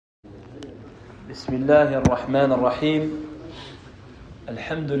بسم الله الرحمن الرحيم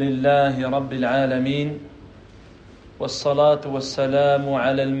الحمد لله رب العالمين والصلاة والسلام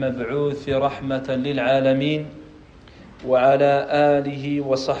على المبعوث رحمة للعالمين وعلى آله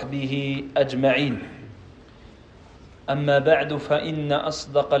وصحبه أجمعين أما بعد فإن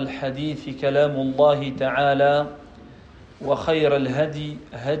أصدق الحديث كلام الله تعالى وخير الهدي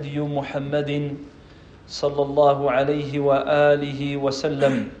هدي محمد صلى الله عليه وآله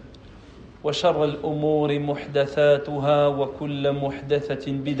وسلم وشر الأمور محدثاتها وكل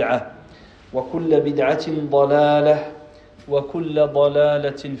محدثة بدعة وكل بدعة ضلالة وكل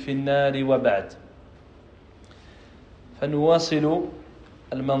ضلالة في النار وبعد فنواصل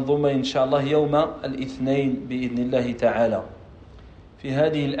المنظومة إن شاء الله يوم الاثنين بإذن الله تعالى في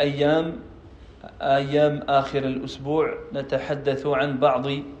هذه الأيام أيام آخر الأسبوع نتحدث عن بعض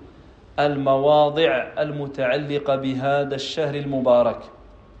المواضع المتعلقة بهذا الشهر المبارك.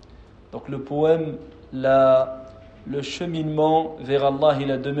 Donc le poème, le cheminement vers Allah et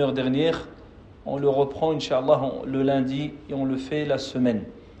la demeure dernière, on le reprend Inch'Allah le lundi et on le fait la semaine.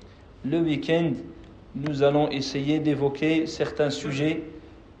 Le week-end, nous allons essayer d'évoquer certains sujets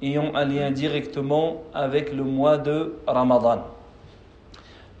ayant un lien directement avec le mois de Ramadan.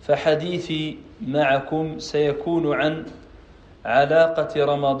 فحديثي معكم سيكون عن علاقة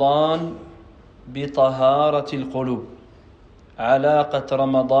رمضان بطهارة القلوب. علاقة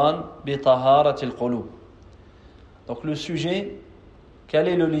رمضان بطهارة القلوب. Donc le sujet, quel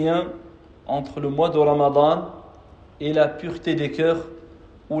est le lien entre le mois de Ramadan et la pureté des cœurs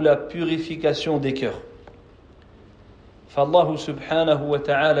ou la purification des cœurs. فالله سبحانه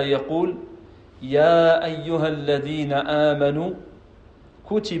وتعالى يقول يا أيها الذين آمنوا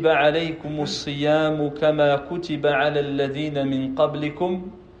كتب عليكم الصيام كما كتب على الذين من قبلكم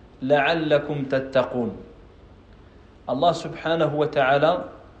لعلكم تتقون. Allah subhanahu wa ta'ala,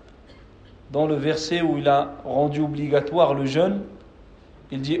 dans le verset où il a rendu obligatoire le jeûne,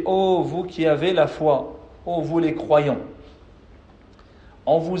 il dit « Ô vous qui avez la foi, ô vous les croyants,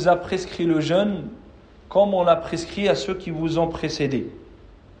 on vous a prescrit le jeûne comme on l'a prescrit à ceux qui vous ont précédés.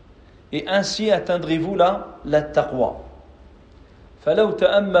 Et ainsi atteindrez-vous la taqwa. » فلو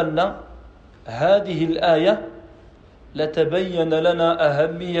تأملنا هذه الآية لتبين لنا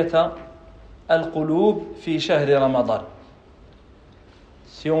أهمية القلوب في شهر رمضان.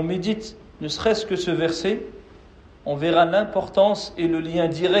 Si on médite ne serait-ce que ce verset, on verra l'importance et le lien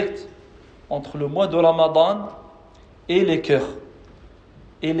direct entre le mois de Ramadan et les cœurs,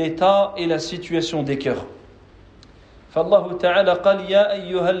 et l'état et la situation des cœurs. فالله تعالى قال يا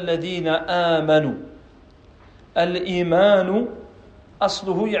أيها الذين آمنوا. الإيمان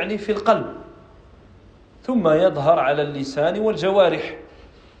أصله يعني في القلب ثم يظهر على اللسان والجوارح.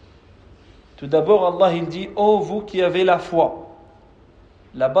 Tout d'abord, Allah il dit « Ô vous qui avez la foi ».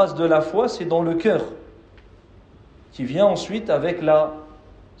 La base de la foi, c'est dans le cœur, qui vient ensuite avec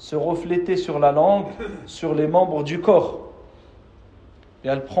se refléter sur la langue, sur les membres du corps. Et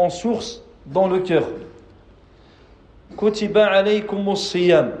elle prend source dans le cœur. « Kutiba alaykumus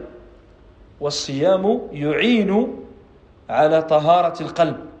siyam » والصيام يعين على طهارة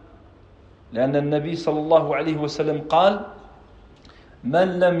القلب لأن النبي صلى الله عليه وسلم قال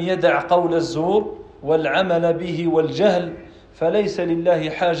من لم يدع قول الزور والعمل به والجهل فليس لله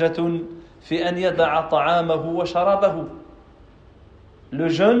حاجة في أن يدع طعامه وشرابه. Le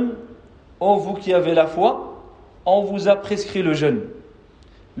jeûne, ô vous qui avez la foi, on vous a prescrit le jeûne.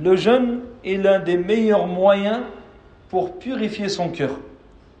 Le jeûne est l'un des meilleurs moyens pour purifier son cœur.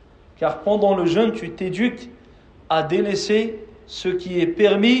 Car pendant le jeûne, tu t'éduques à délaisser ce qui est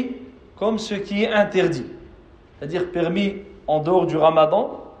permis comme ce qui est interdit. C'est-à-dire permis en dehors du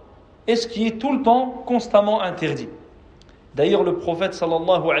Ramadan et ce qui est tout le temps constamment interdit. D'ailleurs, le prophète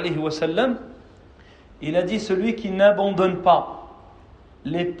sallallahu alayhi wa sallam, il a dit celui qui n'abandonne pas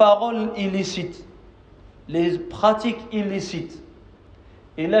les paroles illicites, les pratiques illicites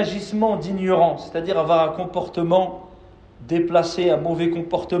et l'agissement d'ignorance, c'est-à-dire avoir un comportement déplacé, un mauvais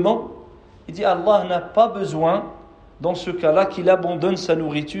comportement, il dit Allah n'a pas besoin dans ce cas-là qu'il abandonne sa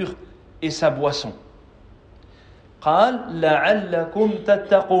nourriture et sa boisson. قال لعلكم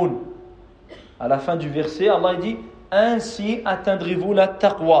تتقون. À la fin du verset, Allah dit ainsi atteindrez-vous la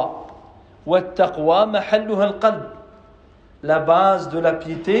taqwa. والتقوى محلها القلب. La base de la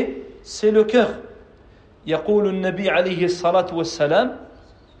piété, c'est le cœur. يقول النبي عليه الصلاة والسلام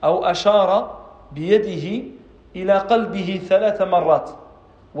أو أشار بيده إلى قلبه 3 مرات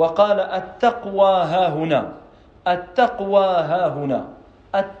وقال التقوى ها هنا التقوى ها هنا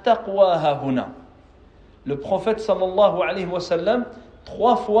التقوى ها هنا. Le prophète sallallahu alayhi wa sallam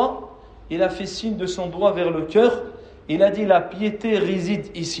 3 fois il a fait signe de son doigt vers le cœur. Il a dit la piété réside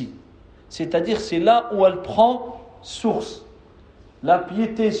ici. c'est-à-dire c'est là où elle prend source. La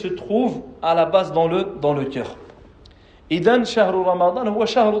piété se trouve à la base dans le cœur. Idan shahru Ramadan huwa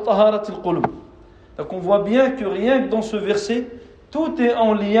shahru taharatil qulub. Donc on voit bien que rien que dans ce verset, tout est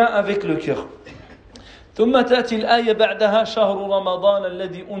en lien avec le cœur. ثم تأتي الآية بعدها شهر رمضان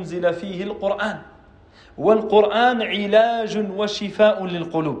الذي أنزل فيه القرآن والقرآن علاج وشفاء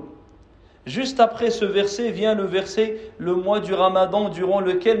للقلوب. Juste après ce verset vient le verset le mois du Ramadan durant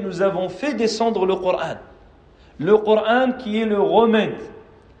lequel nous avons fait descendre le Coran. Le Coran qui est le remède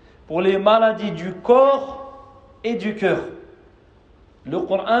pour les maladies du corps et du cœur. Le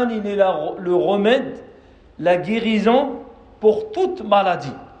Coran, il est le remède, la guérison pour toute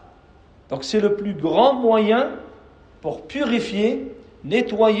maladie. Donc c'est le plus grand moyen pour purifier,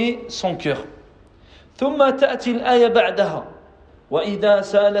 nettoyer son cœur. ثم تأتي الآية بعدها وإذا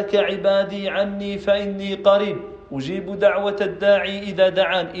سألك عبادي عني فإني قريب أجيب دعوة الداعي إذا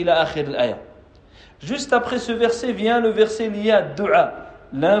دعان إلى آخر الآية. Juste après ce verset vient le verset lié à dua,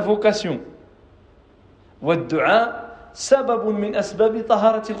 l'invocation. والدعاء سبب من أسباب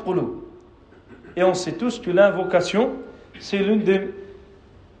طهارة القلوب. Et on sait tous que l'invocation, c'est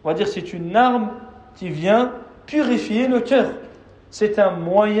c'est une arme qui vient purifier le cœur. C'est un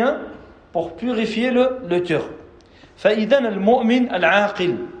moyen pour purifier le cœur. فإذا المؤمن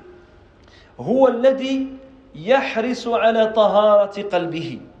العاقل هو الذي يحرص على طهارة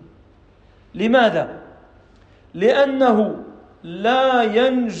قلبه. لماذا؟ لأنه لا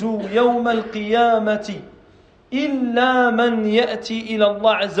ينجو يوم القيامة إلا من يأتي إلى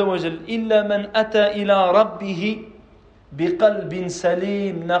الله عز وجل إلا من أتى إلى ربه بقلب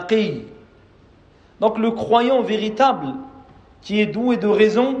سليم نقي. Donc le croyant véritable qui est doué de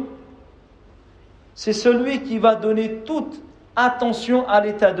raison, c'est celui qui va donner toute attention à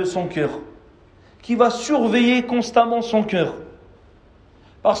l'état de son cœur, qui va surveiller constamment son cœur.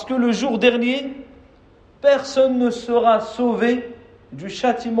 Parce que le jour dernier, personne ne sera sauvé du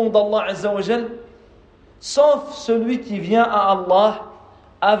châtiment d'Allah Azza wa Jal, sauf celui qui vient à Allah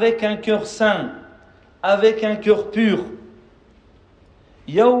avec un cœur saint, avec un cœur pur.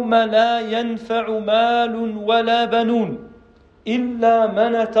 يَوْمَ لَا يَنْفَعُ مَالٌ وَلَا بَنُونَ إِلَّا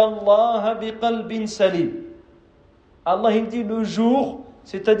مَنْ أَتَى اللَّهَ بِقَلْبٍ سَلِيمٍ. Allah il dit le jour,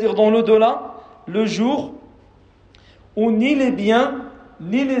 c'est-à-dire dans l'au-delà, le jour où ni les biens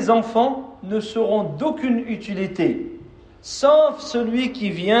ni les enfants ne seront d'aucune utilité, sauf celui qui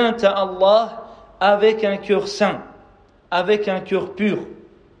vient à Allah avec un cœur saint, avec un cœur pur.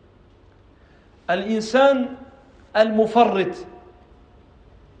 Al-insan al-mufarrit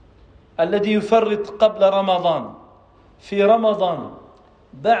الذي يفرط قبل رمضان في رمضان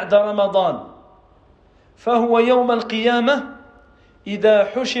بعد رمضان فهو يوم القيامة إذا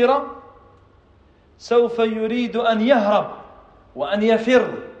حشر سوف يريد أن يهرب وأن يفر.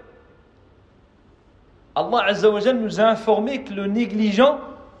 Allah Azza wa Jal nous a informé que le négligent,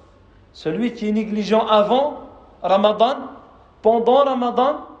 celui qui est négligent avant Ramadan, pendant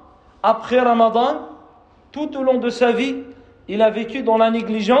Ramadan, après Ramadan, tout au long de sa vie, il a vécu dans la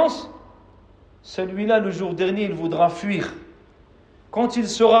négligence. Celui-là, le jour dernier, il voudra fuir. Quand il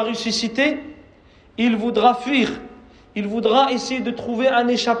sera ressuscité, il voudra fuir. Il voudra essayer de trouver un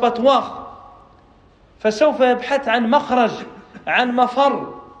échappatoire. فسوف يبحث عن مخرج عن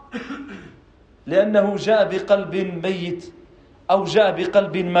مفر لأنه جاء بقلب ميت أو جاء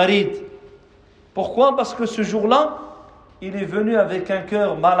بقلب مريض. Pourquoi? Parce que ce jour-là, il est venu avec un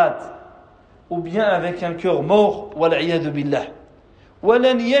cœur malade ou bien avec un cœur mort. والعياذ بالله.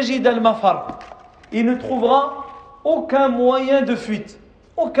 ولن يجد المفر. Il ne trouvera aucun moyen de fuite,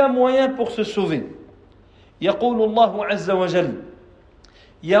 aucun moyen pour se sauver. يقول الله عز وجل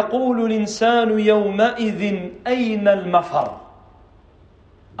يقول الإنسان يومئذ أين المفر.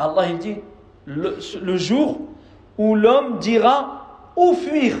 Allah il dit le jour où l'homme dira où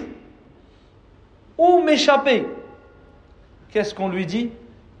fuir, où m'échapper. Qu'est-ce qu'on lui dit?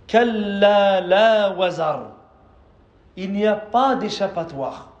 كلا لا وزر. Il n'y a pas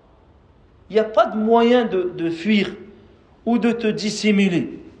d'échappatoire. Il n'y a pas de moyen de fuir ou de te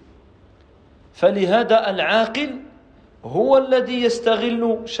dissimuler. فلهذا العاقل هو الذي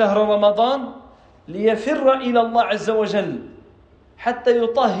يستغل شهر رمضان ليفر إلى الله عز وجل حتى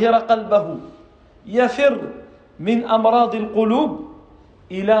يطهر قلبه يفر من أمراض القلوب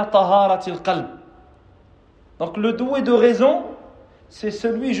إلى طهارة القلب. Donc le doué de raison, c'est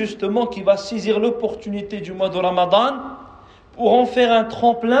celui justement qui va saisir l'opportunité du mois de Ramadan pour en faire un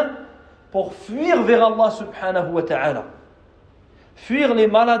tremplin pour fuir vers Allah subhanahu wa ta'ala. Fuir les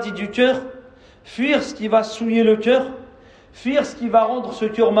maladies du cœur, fuir ce qui va souiller le cœur, fuir ce qui va rendre ce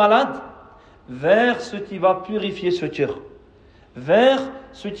cœur malade, vers ce qui va purifier ce cœur. vers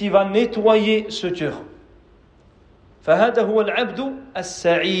ce qui va nettoyer ce cœur. فهذا هو العبد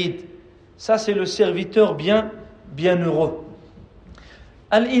السعيد. Ça c'est le serviteur bienheureux.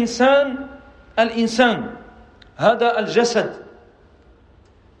 الإنسان هذا الجسد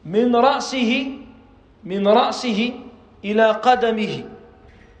من رأسه إلى قدمه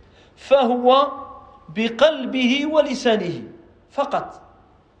فهو بقلبه ولسانه فقط.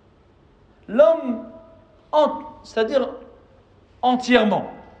 L'homme, c'est-à-dire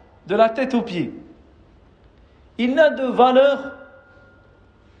entièrement, de la tête aux pieds, il n'a de valeur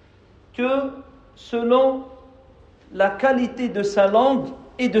que selon la qualité de sa langue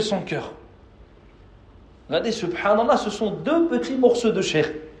et de son cœur. Regardez, subhanallah, ce sont deux petits morceaux de chair.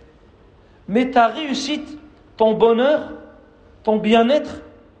 Mais ta réussite, ton bonheur, ton bien-être,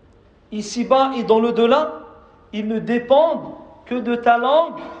 ici-bas et dans l'au-delà, ils ne dépendent que de ta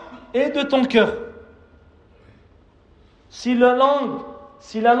langue et de ton cœur. Si la langue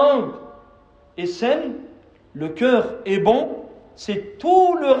est saine, le cœur est bon, c'est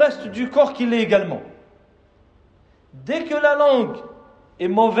tout le reste du corps qui l'est également. Dès que la langue est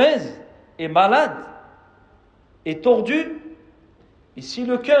mauvaise, est malade, est tordue, et si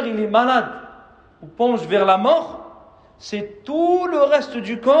le cœur il est malade ou penche vers la mort, c'est tout le reste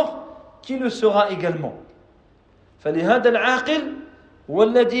du corps qui le sera également. فلهذا العاقل هو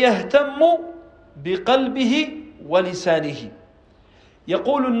الذي يهتم بقلبه ولسانه.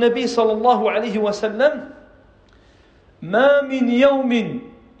 يقول النبي صلى الله عليه وسلم: ما من يوم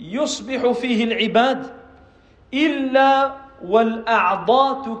يصبح فيه العباد إلا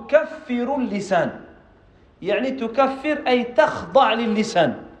والأعضاء تكفر اللسان. يعني تكفر أي تخضع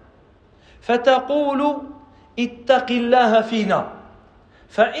للسان فتقول: اتق الله فينا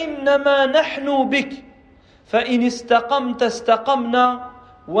فإنما نحن بك فإن استقمت استقمنا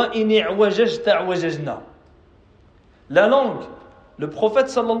وإن اعوججت اعوججنا. La langue, le prophète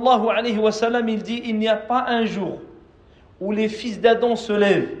sallallahu alayhi wa sallam, il dit: il n'y a pas un jour où les fils d'Adam se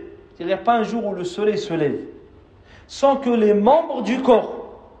lèvent, il n'y a pas un jour où le soleil se lève, sans que les membres du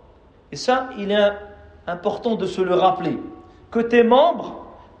corps, et ça il est important de se le rappeler, que tes membres,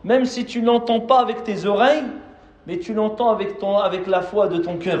 même si tu n'entends pas avec tes oreilles, mais tu l'entends avec la foi de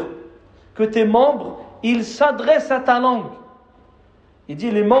ton cœur, que tes membres, ils s'adressent à ta langue. Il dit,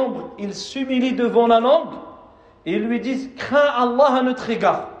 les membres, ils s'humilient devant la langue et ils lui disent: crains Allah à notre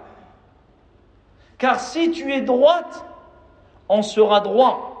égard. Car si tu es droite, on sera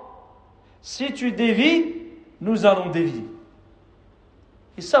droit. Si tu dévies, nous allons dévier.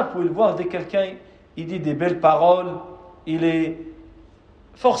 Et ça, vous pouvez le voir, dès que quelqu'un il dit des belles paroles, il est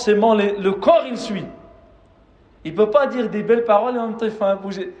forcément le corps il suit. Il ne peut pas dire des belles paroles et en même temps il fait un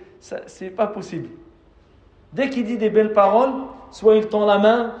bouger. Ça, c'est pas possible. Dès qu'il dit des belles paroles, soit il tend la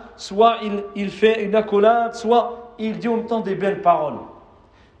main, soit il fait une accolade, soit il dit en même temps des belles paroles.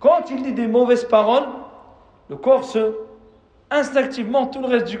 Quand il dit des mauvaises paroles, le corps instinctivement, tout le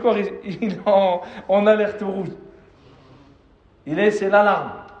reste du corps il est en alerte rouge. C'est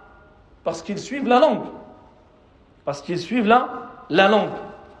l'alarme. Parce qu'ils suivent la langue. La langue.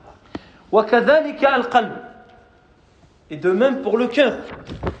 وكذلك القلب. Et de même pour le cœur.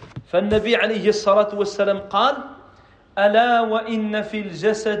 فالنبي عليه الصلاة والسلام قال: ألا وإن في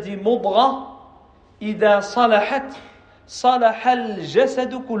الجسد مضغة إذا صلحت صلح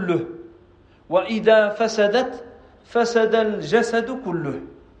الجسد كله وإذا فسدت فسد الجسد كله.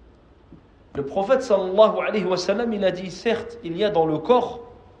 Le prophète sallallahu alayhi wa sallam, il a dit: certes, il y a dans le corps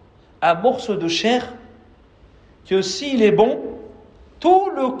un morceau de chair que s'il est bon, tout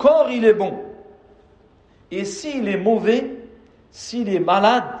le corps il est bon. Et s'il est mauvais, s'il est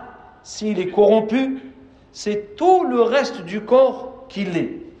malade, s'il est corrompu, c'est tout le reste du corps qui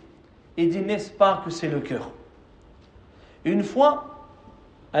l'est. Et dit: n'est-ce pas que c'est le cœur? Une fois,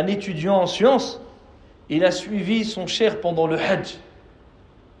 un étudiant en sciences, il a suivi son cheikh pendant le Hajj.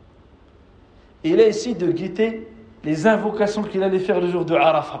 Et il a essayé de guetter les invocations qu'il allait faire le jour de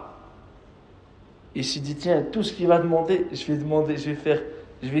Arafat. Il s'est dit: tiens, tout ce qu'il va demander, je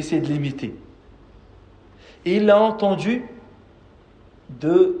vais essayer de l'imiter. Et il l'a entendu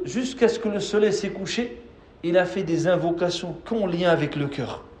jusqu'à ce que le soleil s'est couché. Il a fait des invocations qu'en lien avec le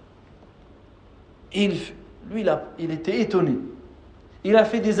cœur. Et il était étonné. Il a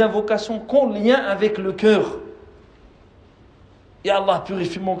fait des invocations qu'en lien avec le cœur. Ya Allah,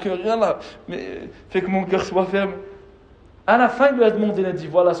 purifie mon cœur. Ya Allah, mais fais que mon cœur soit ferme. À la fin, il lui a demandé, il a dit: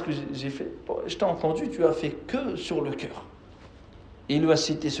 voilà ce que j'ai fait. Je t'ai entendu, tu as fait que sur le cœur. Et il lui a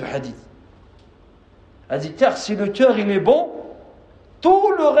cité ce hadith. Il a dit: car si le cœur il est bon,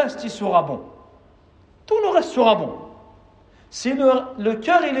 tout le reste il sera bon. Tout le reste sera bon. Si le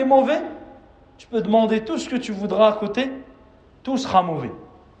cœur il est mauvais, tu peux demander tout ce que tu voudras à côté, tout sera mauvais.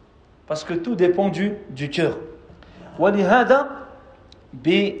 Parce que tout dépend du cœur. ولهذا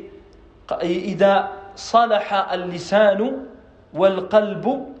إذا صلح اللسان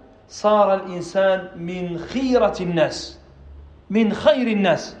والقلب صار الإنسان من خيرة الناس من خير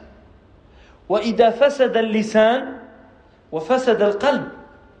الناس وإذا فسد اللسان وفسد القلب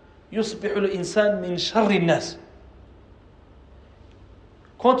يصبح الإنسان من شر الناس.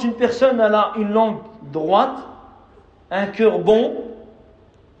 Quand une personne a une langue droite, un cœur bon,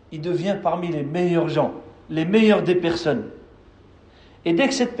 il devient parmi les meilleurs gens, les meilleurs des personnes. Et dès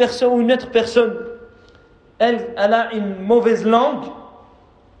que cette personne ou une autre personne, elle a une mauvaise langue,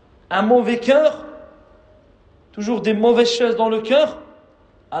 un mauvais cœur, toujours des mauvaises choses dans le cœur,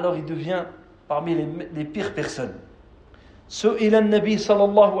 alors il devient parmi les pires personnes. سئل النبي صلى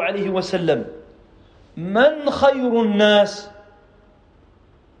الله عليه وسلم من خير الناس.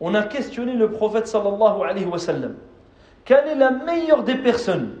 On a questionné le prophète sallallahu alayhi wa sallam. Quelle est la meilleure des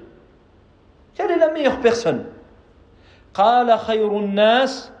personnes? Quelle est la meilleure personne? قال خير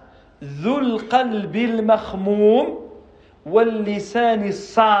الناس ذو القلب المخموم واللسان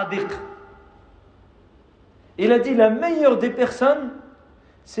الصادق. Il a dit la meilleure des personnes,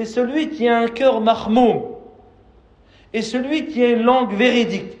 c'est celui qui a un cœur mahmoum et celui qui a une langue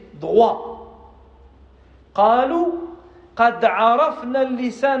véridique, droit. قالوا قد عرفنا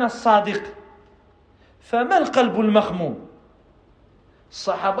اللسان الصادق فما القلب المخموم.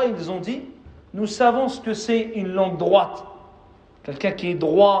 Sahaba, ils ont dit, nous savons ce que c'est une langue droite, quelqu'un qui est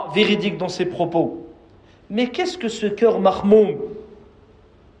droit, véridique dans ses propos. Mais qu'est-ce que ce cœur mahmoum?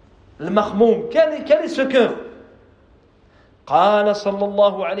 Le mahmoum, quel est ce cœur? قال صلى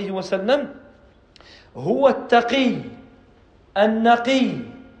الله عليه وسلم هو التقي النقي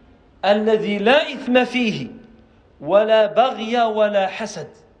الذي لا إثم فيه ولا بغي ولا حسد.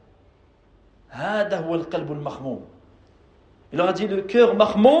 هذا هو القلب المخموم. Il leur a dit le cœur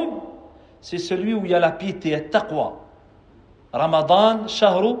mahmoum, c'est celui où il y a la piété, le taqwa. Ramadan,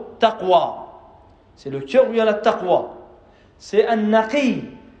 shahru, taqwa. C'est le cœur où il y a la taqwa. C'est un naqi,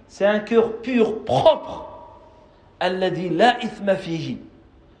 c'est un cœur pur, propre. Alladhi la ithma fihi,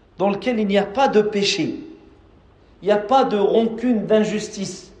 dans lequel il n'y a pas de péché, il n'y a pas de rancune,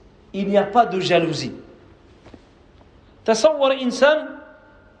 d'injustice, il n'y a pas de jalousie. تصور إنسان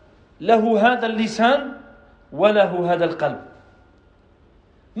له هذا اللسان وله هذا القلب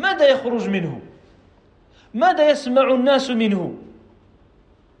ماذا يخرج منه؟ ماذا يسمع الناس منه؟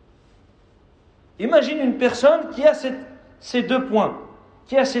 Imagine une personne qui a ces deux points,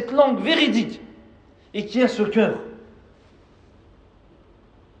 qui a cette langue véridique et qui a ce cœur.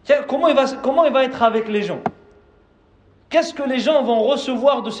 Comment il va être avec les gens? Qu'est-ce que les gens vont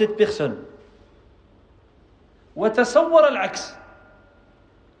recevoir de cette personne? وتصور العكس.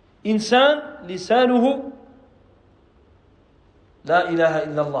 إنسان لسانه لا إله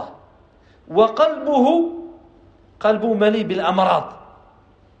إلا الله قلبه مليء بالأمراض،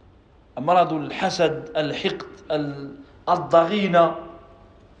 أمراض الحسد، الحقد، الضغينة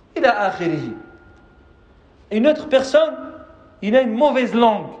إلى آخره. Une autre personne, il a une mauvaise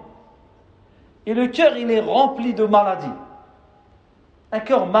langue et le cœur il est rempli de maladies. Un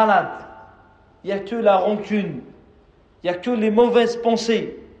cœur malade, il n'y a que la rancune, il n'y a que les mauvaises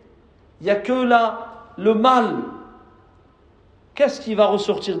pensées, il n'y a que le mal. Qu'est-ce qui va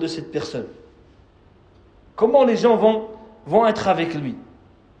ressortir de cette personne? Comment les gens vont être avec lui?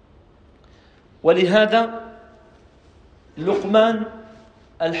 ولهذا لقمان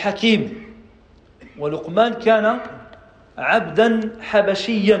الحكيم، ولقمان كان عبدا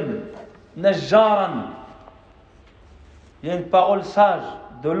حبشيا نجارا. Il y a une parole sage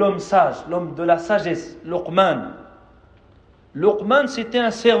de l'homme sage, l'homme de la sagesse, Luqman. Luqman, c'était un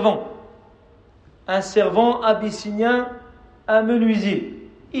servant abyssinien, un menuisier.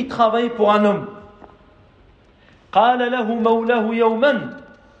 Il travaillait pour un homme. قال له مولاه يوما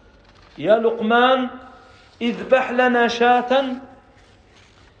يا لقمان اذبح لنا شاة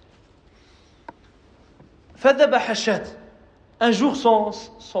فذبح الشاة. Un jour,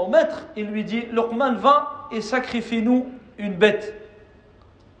 son maître, il lui dit, Luqman, va et sacrifie-nous une bête.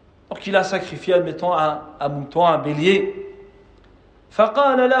 Donc il a sacrifié, admettons, un mouton, un bélier.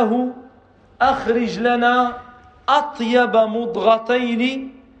 فقال له أخرج لنا أطيب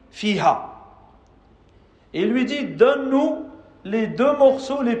مضغتين فيها. Il lui dit, donne-nous les deux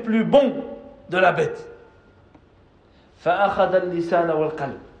morceaux les plus bons de la bête. فأخذ اللسان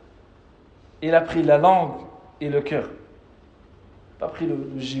والقلب. Il a pris la langue et le cœur. Il n'a pas pris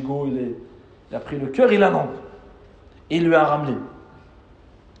le gigot, il a pris le cœur et la langue. Et il lui a ramené.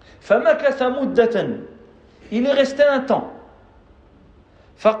 فمكث مدة. Il est resté un temps.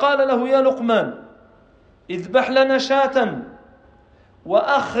 فقال له يا لقمان اذبح لنا شاة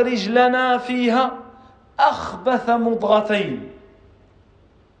وأخرج لنا فيها أخبث مضغتين.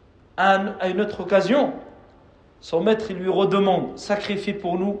 À une autre occasion, son maître il lui redemande, sacrifie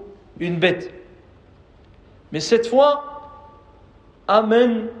pour nous une bête. Mais cette fois,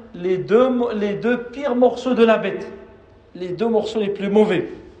 amène les deux pires morceaux de la bête, les deux morceaux les plus mauvais.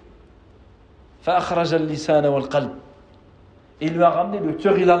 فأخرج اللسان والقلب. Il lui a ramené le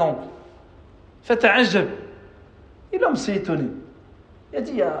cœur et la langue. فتعجب. Et l'homme s'est étonné. Il a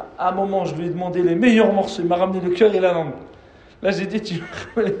dit, à un moment, je lui ai demandé les meilleurs morceaux, il m'a ramené le cœur et la langue. Là, j'ai dit,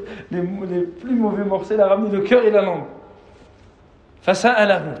 les plus mauvais morceaux, il a ramené le cœur et la langue.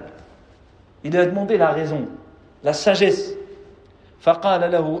 فسأله. Il a demandé la raison, la sagesse.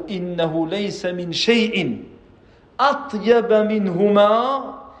 فقال له إنه ليس من شيء أطيب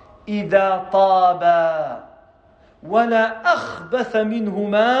منهما إذا طابا ولا أخبث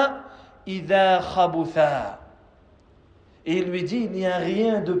منهما إذا خبثا. Et il lui dit, il n'y a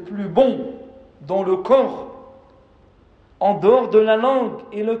rien de plus bon dans le corps, en dehors de la langue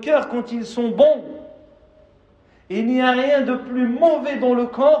et le cœur quand ils sont bons. Il n'y a rien de plus mauvais dans le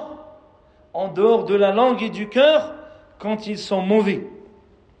corps, en dehors de la langue et du cœur, quand ils sont mauvais.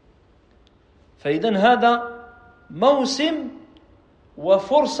 فإذن هذا موسم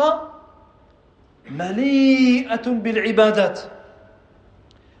وفرصة مليئة بالعبادات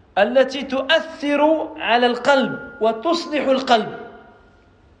التي تؤثر على القلب وتصلح القلب.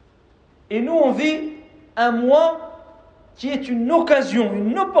 Et nous on vit un mois qui est une occasion,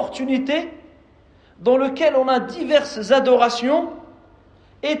 une opportunité dans lequel on a diverses adorations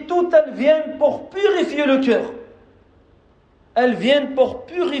et toutes elles viennent pour purifier le cœur. Elles viennent pour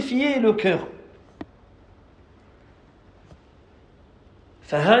purifier le cœur.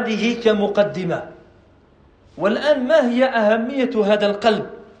 فهذه كمقدمة. والآن ما هي أهمية هذا القلب؟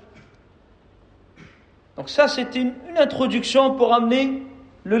 Donc ça c'est une introduction pour amener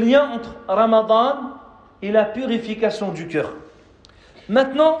le lien entre Ramadan et la purification du cœur.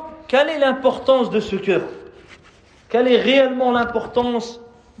 Maintenant, quelle est l'importance de ce cœur? Quelle est réellement l'importance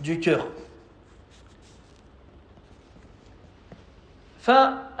du cœur?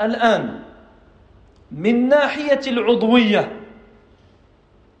 فالآن من ناحية العضوية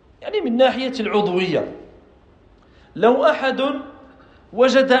يعني من ناحية العضوية لو أحد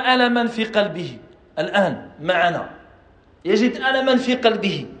وجد ألما في قلبه الآن معنا يجد ألما في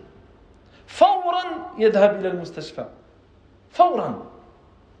قلبه فورا يذهب إلى المستشفى فورا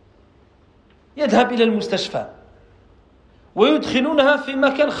يذهب إلى المستشفى ويدخلونها في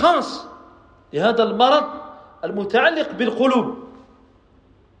مكان خاص لهذا المرض المتعلق بالقلوب.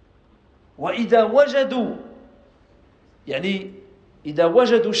 وإذا وجدوا إذا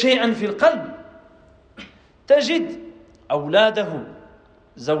وجدوا شيئا في القلب تجد أولاده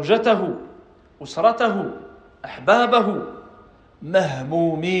زوجته أسرته أحبابه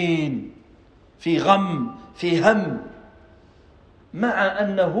مهمومين في غم في هم مع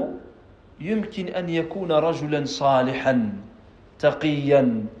أنه يمكن أن يكون رجلا صالحا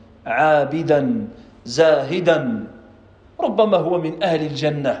تقيا عابدا زاهدا ربما هو من أهل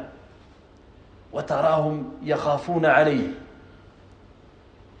الجنة وتراهم يخافون عليه.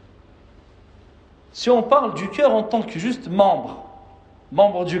 Si on parle du cœur en tant que juste membre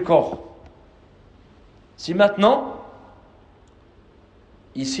du corps, si maintenant,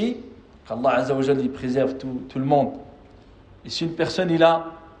 ici, qu'Allah Azza wa Jalla préserve tout le monde, et si une personne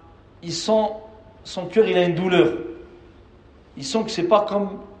il sent son cœur, il a une douleur, il sent que c'est pas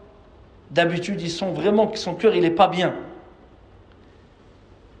comme d'habitude, il sent vraiment que son cœur il est pas bien,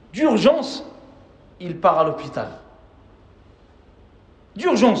 d'urgence, il part à l'hôpital.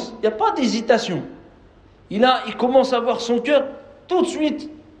 D'urgence, il n'y a pas d'hésitation. Il commence à voir son cœur tout de suite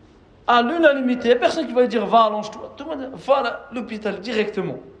à l'unanimité. Il n'y a personne qui va lui dire va, allonge-toi. Tout le monde va à l'hôpital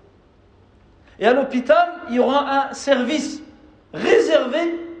directement. Et à l'hôpital, il y aura un service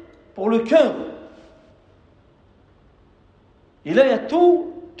réservé pour le cœur. Et là, il y a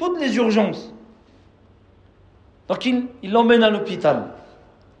toutes les urgences. Donc, il l'emmène à l'hôpital.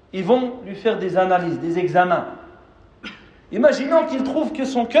 Ils vont lui faire des analyses, des examens. Imaginons qu'il trouve que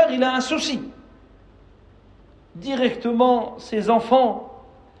son cœur, il a un souci. Directement, ses enfants,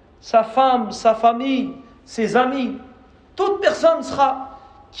 sa femme, sa famille, ses amis, toute personne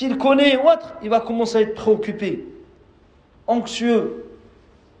qu'il connaît ou autre, il va commencer à être préoccupé, anxieux.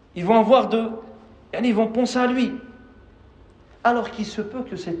 Ils vont ils vont penser à lui. Alors qu'il se peut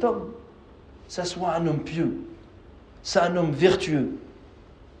que cet homme, ça soit un homme pieux, c'est un homme vertueux,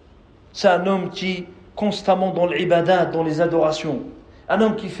 c'est un homme qui constamment dans l'ibadat, dans les adorations, un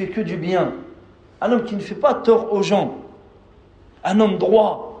homme qui fait que du bien, un homme qui ne fait pas tort aux gens, un homme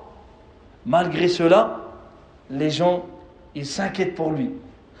droit. Malgré cela, les gens Il s'inquiète pour lui.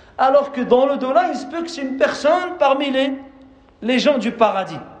 Alors que dans l'au-delà, il se peut que c'est une personne parmi les gens du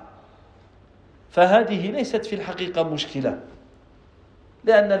paradis. فهذه ليست في الحقيقة مشكلة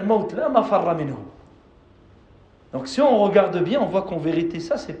لأن الموت لا مفر منه. Donc si on regarde bien, on voit qu'en vérité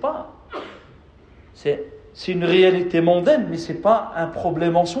ça c'est une réalité mondaine, mais c'est pas un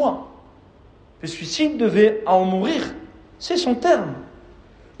problème en soi. Puisque s'il devait en mourir, c'est son terme.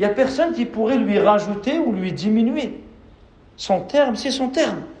 Il n'y a personne qui pourrait lui rajouter ou lui diminuer. Son terme, c'est son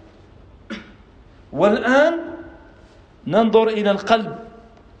terme. والآن ننظر إلى القلب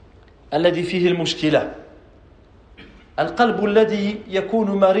الذي فيه المشكلة. القلب الذي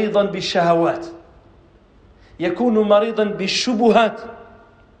يكون مريضا بالشهوات، يكون مريضا بالشبهات،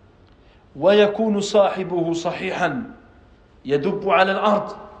 ويكون صاحبه صحيحا يدب على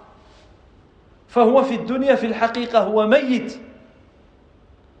الأرض، فهو في الدنيا في الحقيقة هو ميت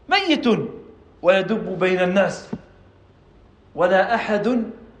ويدب بين الناس، ولا أحد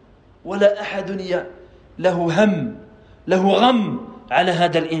له هم له غم على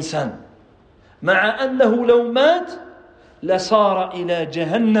هذا الإنسان، مع أنه لو مات لصار إلى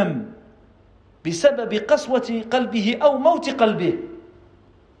جهنم بسبب قسوة قلبه أو موت قلبه.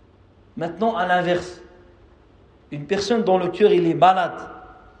 Maintenant, à l'inverse, une personne dont le cœur il est malade,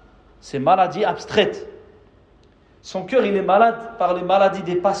 c'est maladie abstraite. Son cœur il est malade par les maladies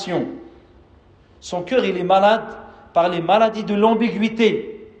des passions. Son cœur il est malade par les maladies de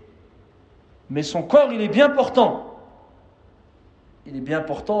l'ambiguïté. Mais son corps il est bien portant. Il est bien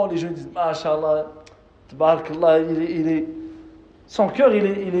portant, les gens disent Masha'Allah, Tabarakallah, il est. Son cœur il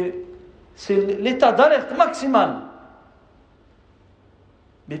est. C'est l'état d'alerte maximal.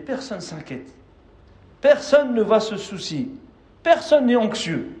 Mais personne ne s'inquiète. Personne ne va se soucier. Personne n'est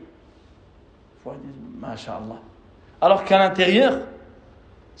anxieux. Il faut dire Masha'Allah. Alors qu'à l'intérieur,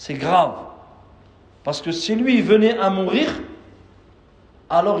 c'est grave. Parce que si lui venait à mourir,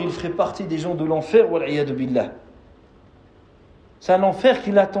 alors il ferait partie des gens de l'enfer, wal'iyadu billah. C'est un enfer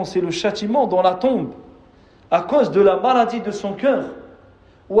qui l'attend, c'est le châtiment dans la tombe, à cause de la maladie de son cœur,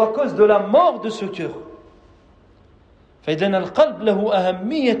 ou à cause de la mort de ce cœur. فإذن القلب له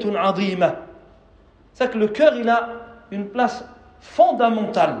أهمية عظيمة. C'est que le cœur, il a une place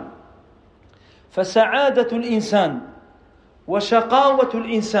fondamentale. فسعادة الإنسان وشقاوة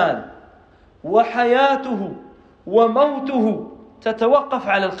الإنسان وحياته وموته تتوقف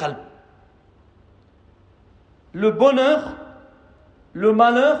على القلب. Le bonheur, le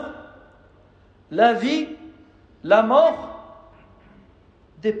malheur, la vie, la mort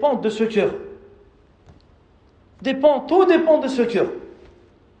dépendent de ce cœur. Tout dépend de ce cœur.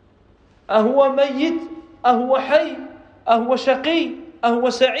 أهو ميت أهو حي أهو شقي أهو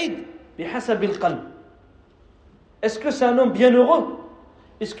سعيد بحسب القلب. Est-ce que c'est un homme bienheureux?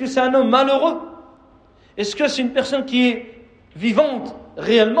 Est-ce que c'est un homme malheureux? Est-ce que c'est une personne qui est vivante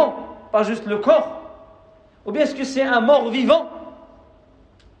réellement, pas juste le corps? Ou bien est-ce que c'est un mort vivant?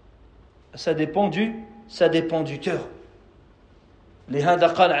 Ça dépend du cœur. لهذا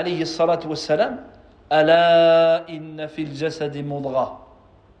قال عليه الصلاة والسلام ألا إن في الجسد مضغة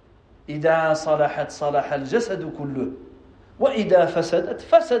إذا صلحت صلح الجسد كله وإذا فسدت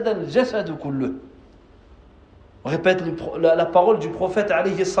فسد الجسد كله. On répète la parole du prophète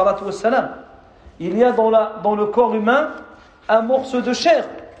alayhi salatu wassalam. Il y a dans le corps humain un morceau de chair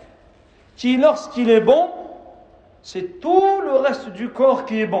qui, lorsqu'il est bon, c'est tout le reste du corps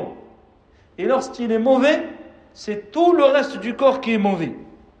qui est bon. Et lorsqu'il est mauvais, c'est tout le reste du corps qui est mauvais.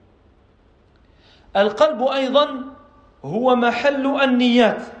 القلب أيضا هو محل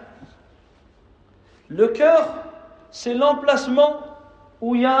النيات. Le cœur, c'est l'emplacement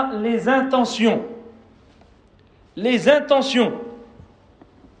où il y a les intentions. Les intentions.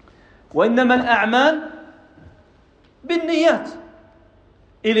 وإنما الأعمال بالنيات.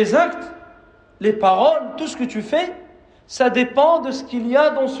 Et les actes, les paroles, tout ce que tu fais, ça dépend de ce qu'il y a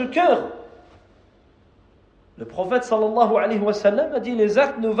dans ce cœur. Le prophète sallallahu alayhi wa sallam a dit les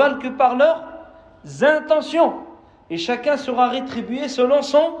actes ne valent que par leurs intentions. Et chacun sera rétribué selon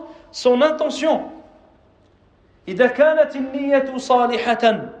son intention. إذا كانت النية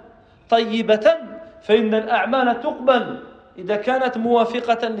صالحة طيبة فإن الأعمال تقبل إذا كانت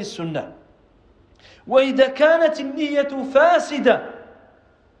موافقة للسنة. وإذا كانت النية فاسدة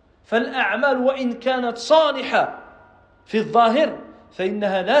فالأعمال وإن كانت صالحة في الظاهر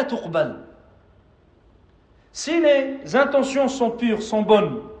فإنها لا تقبل. Si les intentions sont pures, sont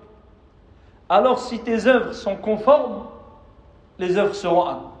bonnes, alors si tes œuvres sont conformes, les œuvres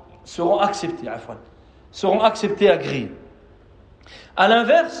seront acceptées, seront acceptées, agréées. À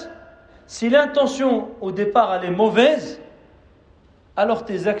l'inverse, si l'intention au départ elle est mauvaise, alors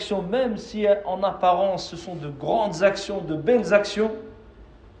tes actions, même si en apparence ce sont de grandes actions, de belles actions,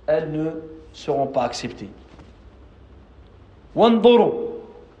 elles ne seront pas acceptées.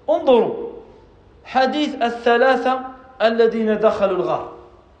 انظروا حديث الثلاثة الذين دخلوا الغار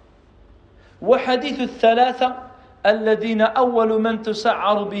وحديث الثلاثة الذين أول من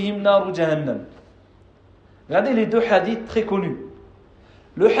تسعر بهم نار جهنم. Regardez les deux hadiths très connus.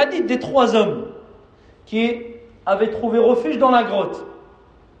 Le hadith des 3 hommes qui avaient trouvé refuge dans la grotte.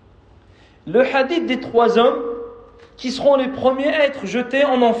 Le hadith des 3 hommes qui seront les premiers à être jetés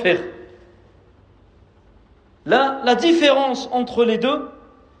en enfer. Là, la différence entre les deux,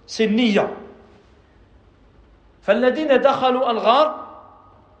 c'est Niyya. فالذين دخلوا الغار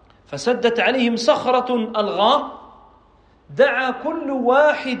فسدت عليهم صخرة الغار دعا كل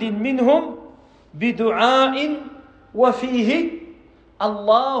واحد منهم بدعاء وفيه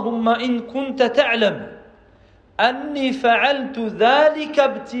اللهم إن كنت تعلم أني فعلت ذلك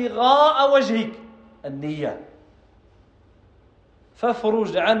ابتغاء وجهك النية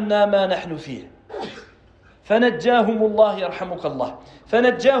فافرج عنا ما نحن فيه فنجاهم الله يرحمك الله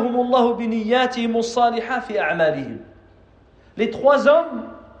فنجاهم الله بنياتهم الصالحة في أعمالهم. Les 3 hommes,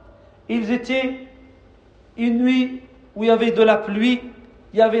 ils étaient une nuit où il y avait de la pluie,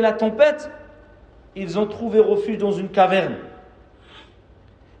 il y avait la tempête, ils ont trouvé refuge dans une caverne.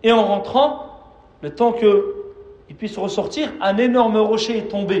 Et en rentrant, le temps qu'ils puissent ressortir, un énorme rocher est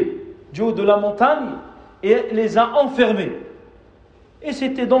tombé du haut de la montagne et les a enfermés. Et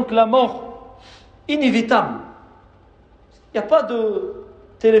c'était donc la mort inévitable. Il n'y a pas de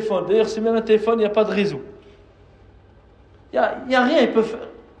téléphone. D'ailleurs, c'est même un téléphone, il n'y a pas de réseau. Il n'y a rien, ils peuvent faire.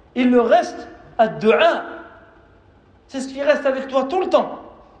 Il leur reste ad-du'a. C'est ce qui reste avec toi tout le temps.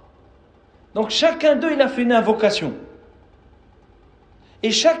 Donc chacun d'eux, il a fait une invocation.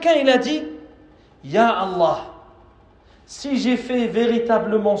 Et chacun, il a dit, Ya Allah, si j'ai fait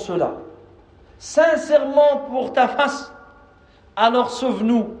véritablement cela, sincèrement pour ta face, alors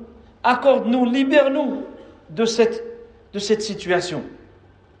sauve-nous, accorde-nous, libère-nous de cette situation.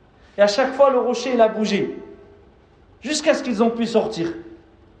 Et à chaque fois, le rocher, il a bougé, jusqu'à ce qu'ils ont pu sortir.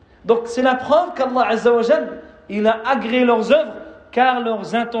 Donc c'est la preuve qu'Allah Azza wa Jal, il a agréé leurs œuvres, car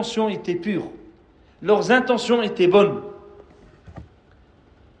leurs intentions étaient pures. Leurs intentions étaient bonnes.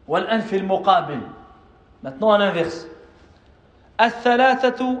 والآن في المقابل. Maintenant à l'inverse.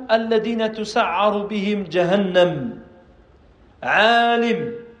 الثلاثة الذين تسعر بهم جهنم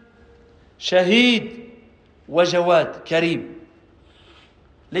عالم شهيد وجواد كريم.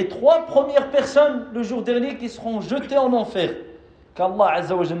 Les 3 premières personnes le jour dernier qui seront jetées en enfer, qu'Allah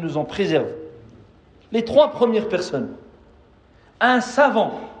Azza wa Jalla nous en préserve. Les 3 premières personnes. Un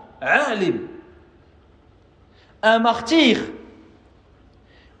savant, alim, un martyr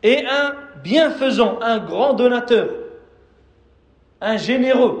et un bienfaisant, un grand donateur, un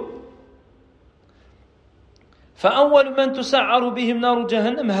généreux. فأول من تسعر بهم نار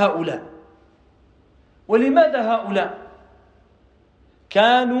جهنم هؤلاء. ولماذا هؤلاء؟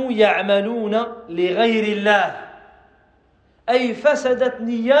 كانوا يعملون لغير الله أي فسدت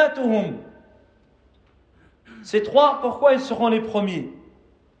نياتهم. Ces 3, pourquoi ils seront les premiers?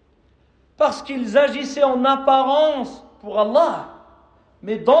 Parce qu'ils agissaient en apparence pour Allah,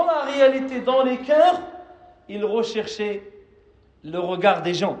 mais dans la réalité, dans les cœurs, ils recherchaient le regard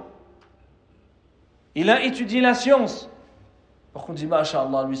des gens. Il a étudié la science. Par contre, on dit,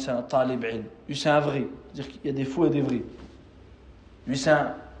 Masha'Allah, lui c'est un talib ilm, lui c'est un vrai. C'est-à-dire qu'il y a des faux et des vrais. Lui c'est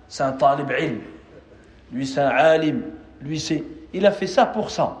un talib ilm, lui c'est un alim, lui c'est... Il a fait ça pour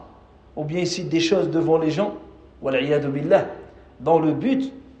ça. Ou bien il cite des choses devant les gens, wal'iyadu billah, dans le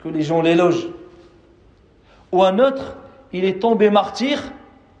but que les gens l'élogent. Ou un autre, il est tombé martyr,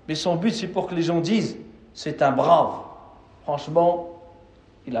 mais son but c'est pour que les gens disent, c'est un brave. Franchement,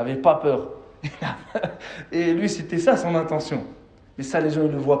 il n'avait pas peur. Et lui, c'était ça son intention. Mais ça, les gens ne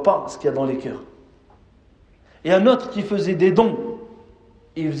le voient pas, ce qu'il y a dans les cœurs. Et un autre qui faisait des dons.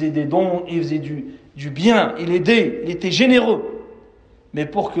 Il faisait des dons, il faisait du bien, il aidait, il était généreux. Mais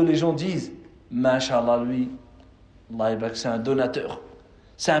pour que les gens disent, Masha'Allah, lui, Allah, c'est un donateur,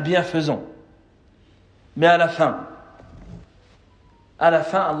 c'est un bienfaisant. Mais à la fin,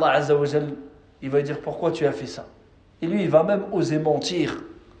 Allah Azza wa Jal, il va dire pourquoi tu as fait ça. Et lui, il va même oser mentir.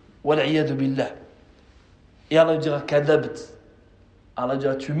 Wal'iyadu billah. Et Allah dira kadabt. Allah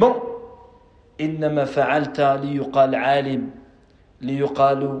dira tu mens. Innama fa'alta liyuqal alim,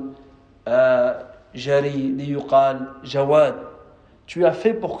 liyuqalu jari, liyuqal jawad. Tu as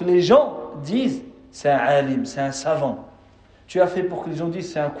fait pour que les gens disent c'est un alim, c'est un savant. Tu as fait pour que les gens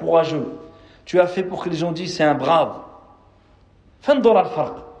disent c'est un courageux. Tu as fait pour que les gens disent c'est un brave. فانظر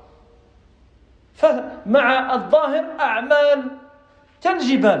الفرق. فمع الظاهر أعمال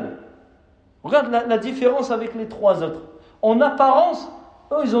Kaljibal. Regarde la différence avec les trois autres. En apparence,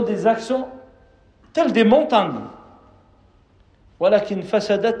 eux, ils ont des actions telles des montagnes. Walakin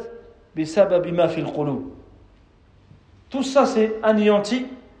fasadat bisababi ma fil qulub. Tout ça, c'est anéanti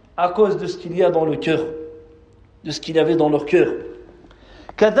à cause de ce qu'il y a dans le cœur, de ce qu'il y avait dans leur cœur.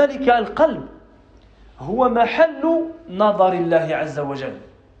 كذلك القلب هو محل نظر الله عز وجل.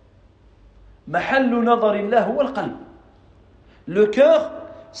 محل نظر الله هو القلب. Le cœur,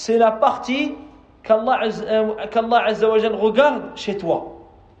 c'est la partie qu'Allah Azza wa Jal regarde chez toi.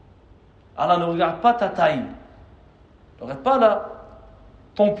 Allah ne regarde pas ta taille, ne regarde pas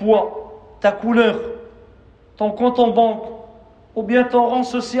ton poids, ta couleur, ton compte en banque, ou bien ton rang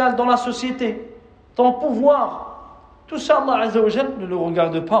social dans la société, ton pouvoir. Tout ça, Allah Azza wa Jal ne le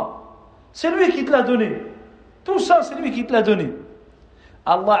regarde pas. C'est lui qui te l'a donné. Tout ça, c'est lui qui te l'a donné.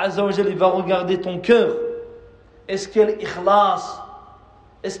 Allah Azza wa Jal, il va regarder ton cœur. Est-ce qu'il y a l'ikhlas?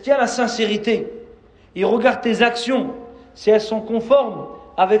 Est-ce qu'il y a la sincérité? Il regarde tes actions, si elles sont conformes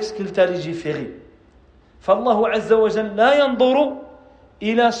avec ce qu'il t'a légiféré. فالله عز وجل لا ينظر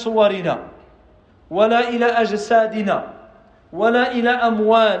إلى صورنا ولا إلى أجسادنا ولا إلى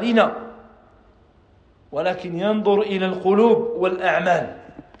أموالنا ولكن ينظر إلى القلوب والأعمال.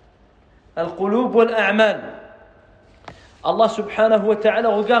 القلوب والأعمال. Allah subhanahu wa ta'ala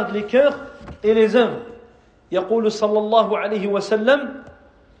regarde les cœurs et les œuvres. يقول صلى الله عليه وسلم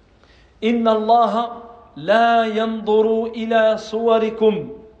إن الله لا ينظر إلى صوركم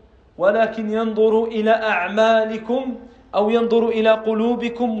ولكن ينظر إلى أعمالكم أو ينظر إلى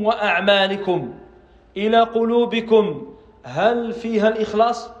قلوبكم وأعمالكم. إلى قلوبكم هل فيها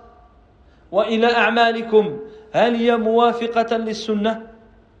الإخلاص وإلى أعمالكم هل هي موافقة للسنة.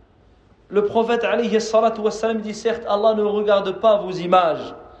 Le prophète alayhi salatu wassalam dit certes Allah ne regarde pas vos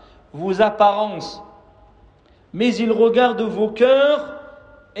images, vos apparences, mais il regarde vos cœurs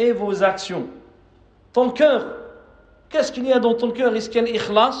et vos actions. Ton cœur, qu'est-ce qu'il y a dans ton cœur? Est-ce qu'il y a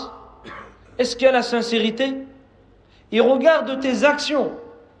l'ikhlas? Est-ce qu'il y a la sincérité? Il regarde tes actions.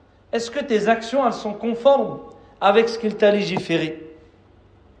 Est-ce que tes actions elles sont conformes avec ce qu'il t'a légiféré?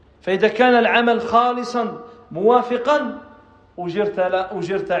 فإذا كان العمل خالصا موافقا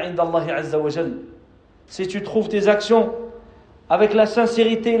أجرت عند الله عز وجل. Si tu trouves tes actions avec la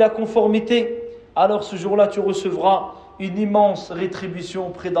sincérité et la conformité, alors ce jour-là tu recevras une immense rétribution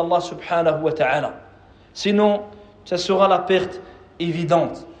auprès d'Allah subhanahu wa ta'ala. Sinon, ça sera la perte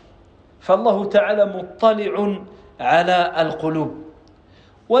évidente. فالله تعالى مطلع على القلوب.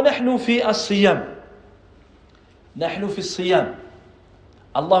 ونحن في الصيام. نحن في الصيام.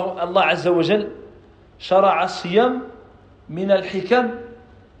 الله عز وجل شرع الصيام من الحكم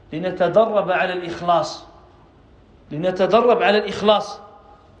لنتدرب على الإخلاص. لنتدرب على الإخلاص.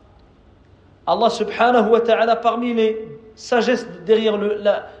 Allah subhanahu wa ta'ala, parmi les sagesses derrière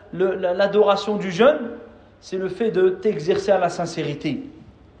l'adoration du jeûne, c'est le fait de t'exercer à la sincérité.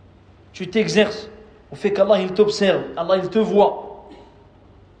 Tu t'exerces au fait qu'Allah il t'observe, Allah il te voit.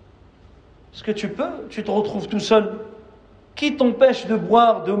 Est-ce que tu te retrouves tout seul? Qui t'empêche de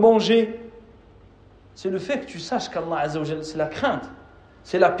boire, de manger? C'est le fait que tu saches qu'Allah Azza wa Jalla, c'est la crainte,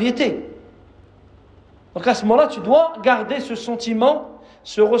 c'est la piété. Donc à ce moment-là, tu dois garder ce sentiment,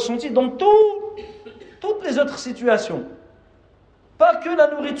 ce ressenti dans toutes les autres situations. Pas que la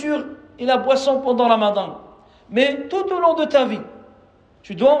nourriture et la boisson pendant Ramadan, mais tout au long de ta vie.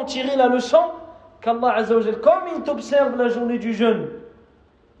 Tu dois en tirer la leçon qu'Allah Azza wa Jalla, comme il t'observe la journée du jeûne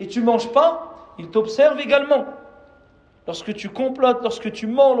et tu ne manges pas, il t'observe également. Lorsque tu complotes, lorsque tu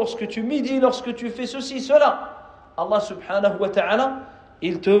mens, lorsque tu médites, lorsque tu fais ceci, cela, Allah subhanahu wa ta'ala,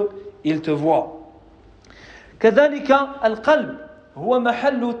 il te voit. كذلك القلب هو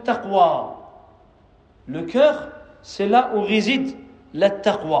محل التقوى. Le cœur, c'est là où réside la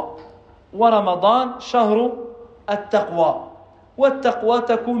taqwa. ورمضان شهر التقوى. والتقوى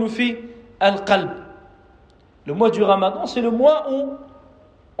تكون في القلب. Le mois du Ramadan, c'est le mois où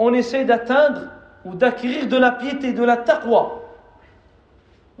on essaie d'atteindre ou d'acquérir de la piété, de la taqwa.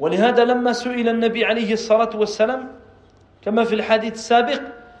 ولهذا لما سئل النبي عليه الصلاة والسلام كما في الحديث السابق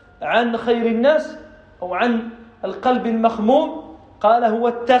عن خير الناس أو عن القلب المخموم قال هو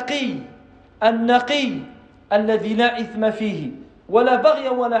التقي النقي الذي لا إثم فيه ولا بغي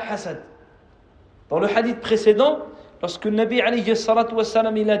ولا حسد. Dans le hadith précédent, lorsque le Nabi alayhi salatu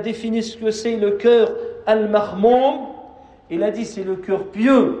wassalam il a défini ce que c'est le cœur al-makhmoum, il a dit c'est le cœur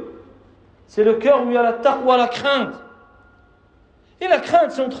pieux. C'est le cœur où il y a la taqwa, la crainte. Et la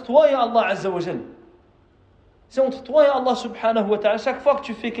crainte, c'est entre toi et Allah Azza wa Jal. C'est entre toi et Allah subhanahu wa ta'ala. Chaque fois que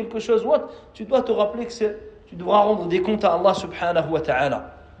tu fais quelque chose, tu dois te rappeler que tu devras rendre des comptes à Allah subhanahu wa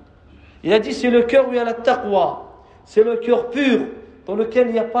ta'ala. Il a dit c'est le cœur où il y a la taqwa. C'est le cœur pur. dans lequel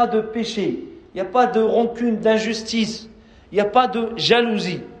il n'y a pas de péché, il n'y a pas de rancune, d'injustice, il n'y a pas de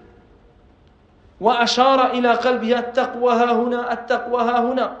jalousie. وأشار إلى قلبه التقوى ها هنا التقوى ها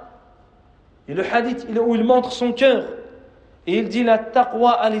هنا. Et le hadith où il montre son cœur et il dit la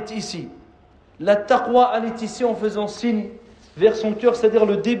taqwa elle est ici. La taqwa elle est ici en faisant signe vers son cœur, c'est-à-dire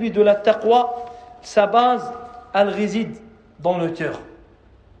le début de la taqwa, sa base elle réside dans le cœur.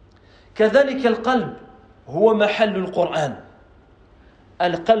 كذلك القلب هو محل القرآن.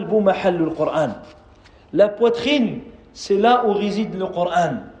 القلب محل القرآن. La poitrine, c'est là où réside le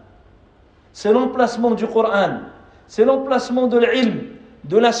Coran. C'est l'emplacement du Coran. C'est l'emplacement de l'ilm,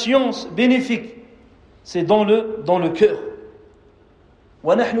 de la science bénéfique. C'est dans le cœur.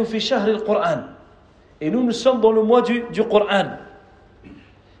 ونحن في شهر القرآن. Et nous sommes dans le mois du Coran.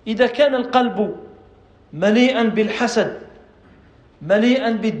 إذا كان القلب مليئا بالحسد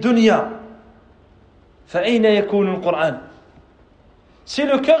مليئا بالدنيا فأين يكون القرآن؟ Si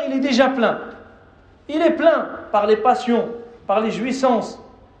le cœur il est déjà plein, il est plein par les passions, par les jouissances,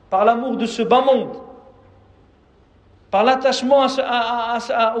 par l'amour de ce bas monde, par l'attachement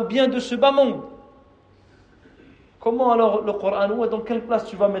au bien de ce bas monde. Comment alors le Coran? Dans quelle place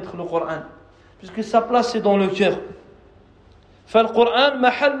tu vas mettre le Coran? Puisque sa place est dans le cœur. فالقرآن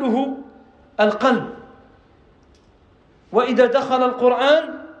محله القلب. وإذا دخل القرآن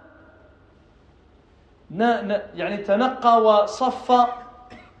يعني تنقى وصفى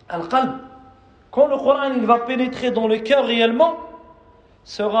القلب. Quand le Coran il va pénétrer dans le cœur réellement,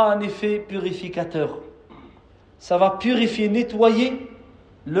 sera un effet purificateur. Ça va purifier, nettoyer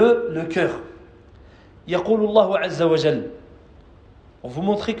le cœur. يقول الله عز وجل. On vous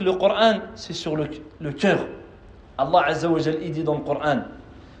montrer que le Coran c'est sur le cœur. Allah عز وجل il dit dans le Coran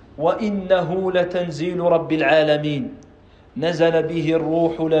وإنه لتنزيل رب العالمين نزل به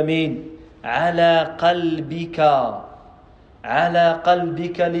الروح الأمين على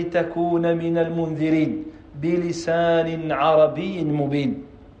قلبك لتكون من المنذرين بلسان عربي مبين.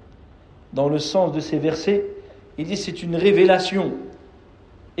 Dans le sens de ces versets, il dit c'est une révélation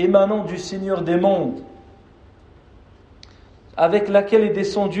émanant du Seigneur des mondes avec laquelle est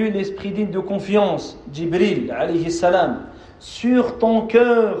descendu l'esprit digne de confiance, Jibril alayhi salam, sur ton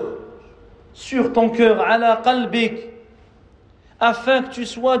cœur, ala qalbik, afin que tu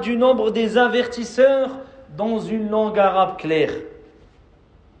sois du nombre des avertisseurs dans une langue arabe claire.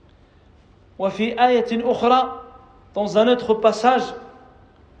 وفي آية أخرى, dans un autre passage,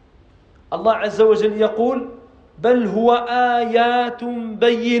 Allah Azza wa Jalla يقول بل هو آيات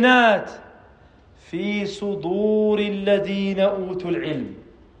بينات في صدور الذين أوتوا العلم.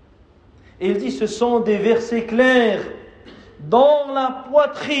 Il dit ce sont des versets clairs dans la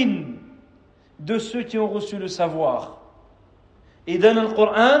poitrine de ceux qui ont reçu le savoir. إذن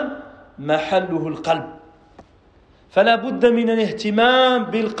القرآن محله القلب. فلا بد من الاهتمام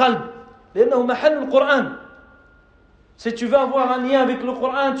بالقلب لأنه محل القرآن. Si tu veux avoir un lien avec le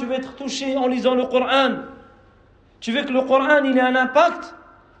Coran, tu veux être touché en lisant le Coran, tu veux que le Coran il ait un impact,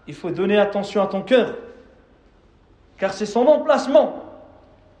 il faut donner attention à ton cœur, car c'est son emplacement,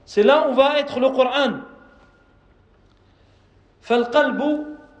 c'est là où va être le Coran. فالقلب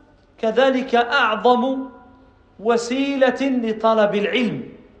كذلك أعظم وسيلة لطلب العلم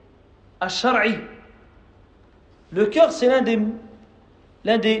الشرعي. Le cœur c'est l'un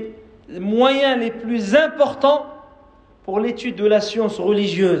des moyens les plus importants pour l'étude de la science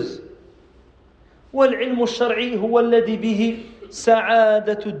religieuse. والعلم الشرعي هو الذي به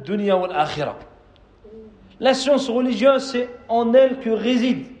سعادة الدنيا والآخرة. La science religieuse, c'est en elle que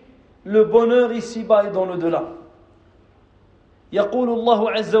réside le bonheur ici-bas et dans l'au-delà. يقول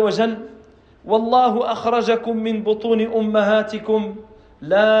الله عز وجل والله أخرجكم من بطون أمهاتكم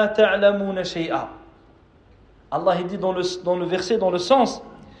لا تعلمون شيئا. Allah il dit dans le verset, dans le sens,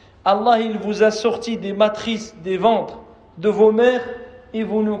 Allah il vous a sorti des matrices, des ventres de vos mères et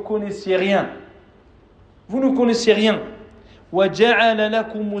vous ne connaissiez rien. Vous ne connaissez rien. وَجَعَلَ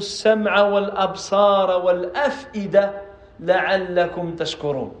لَكُمُ السَّمْعَ وَالْأَبْصَارَ وَالْأَفْئِدَةَ لَعَلَّكُمْ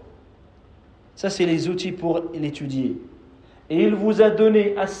تَشْكُرُونَ. Ça c'est les outils pour l'étudier. Et il vous a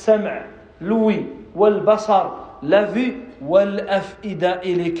donné as-sam', l'ouïe, wal-basar, la vue, wal-af'ida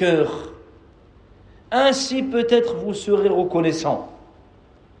et les cœurs. Ainsi peut-être vous serez reconnaissant.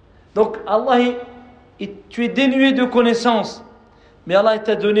 Donc Allah, tu es dénué de connaissances, mais Allah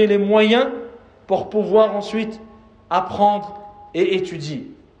t'a donné les moyens pour pouvoir ensuite apprendre et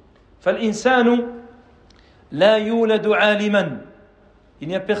étudier. فالإنسان لا يولد عالما. Il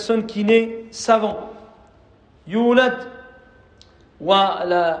n'y a personne qui naît savant. يولد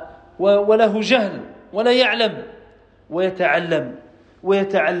وله جهل ولا يعلم ويتعلم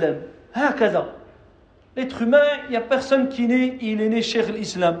هكذا. L'être humain, il n'y a personne qui naît, il est né Cheikh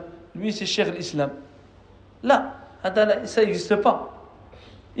l'Islam. Lui, c'est Cheikh l'Islam. Là, ça n'existe pas.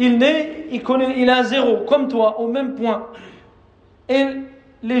 Il naît, il a un zéro, comme toi, au même point. Et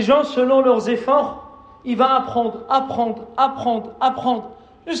les gens, selon leurs efforts, il va apprendre,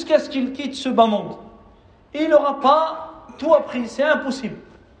 jusqu'à ce qu'il quitte ce bas monde. Et il n'aura pas tout appris, c'est impossible.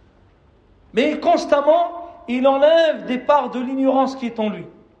 Mais constamment, il enlève des parts de l'ignorance qui est en lui.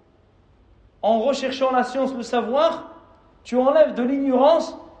 En recherchant la science, le savoir, tu enlèves de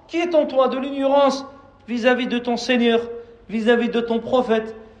l'ignorance qui est en toi, de l'ignorance vis-à-vis de ton Seigneur, vis-à-vis de ton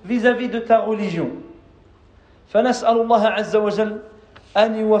prophète, vis-à-vis de ta religion. فنسأل الله عز وجل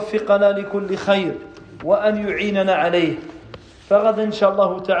أن يوفقنا لكل خير وأن يعيننا عليه. فغدا إن شاء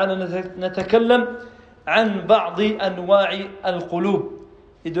الله تعالى نتكلم عن بعض أنواع القلوب.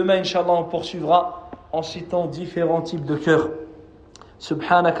 Et demain, Inch'Allah, on poursuivra en citant différents types de cœurs.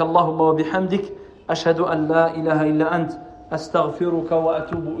 سبحانك اللهم وبحمدك أشهد أن لا إله إلا أنت أستغفرك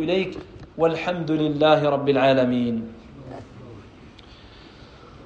وأتوب إليك والحمد لله رب العالمين.